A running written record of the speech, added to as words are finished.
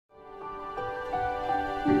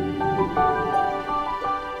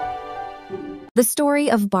The story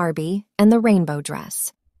of Barbie and the rainbow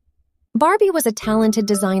dress. Barbie was a talented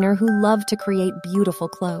designer who loved to create beautiful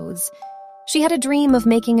clothes. She had a dream of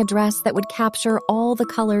making a dress that would capture all the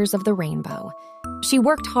colors of the rainbow. She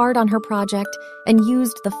worked hard on her project and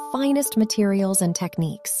used the finest materials and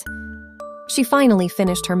techniques. She finally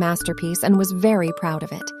finished her masterpiece and was very proud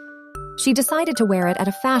of it. She decided to wear it at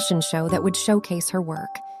a fashion show that would showcase her work.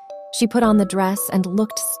 She put on the dress and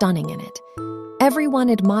looked stunning in it. Everyone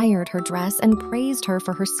admired her dress and praised her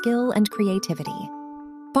for her skill and creativity.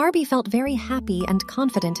 Barbie felt very happy and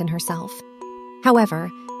confident in herself. However,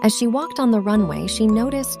 as she walked on the runway, she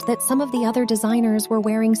noticed that some of the other designers were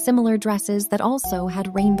wearing similar dresses that also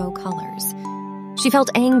had rainbow colors. She felt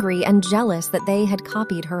angry and jealous that they had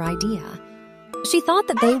copied her idea. She thought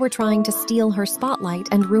that they were trying to steal her spotlight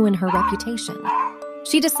and ruin her reputation.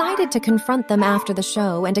 She decided to confront them after the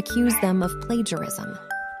show and accuse them of plagiarism.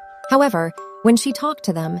 However, when she talked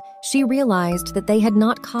to them, she realized that they had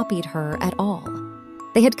not copied her at all.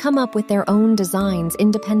 They had come up with their own designs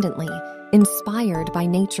independently, inspired by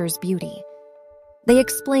nature's beauty. They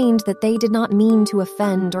explained that they did not mean to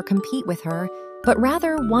offend or compete with her, but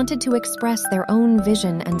rather wanted to express their own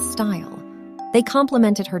vision and style. They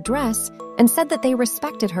complimented her dress and said that they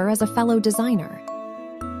respected her as a fellow designer.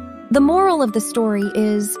 The moral of the story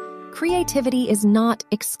is, creativity is not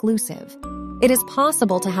exclusive. It is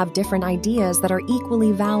possible to have different ideas that are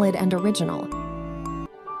equally valid and original.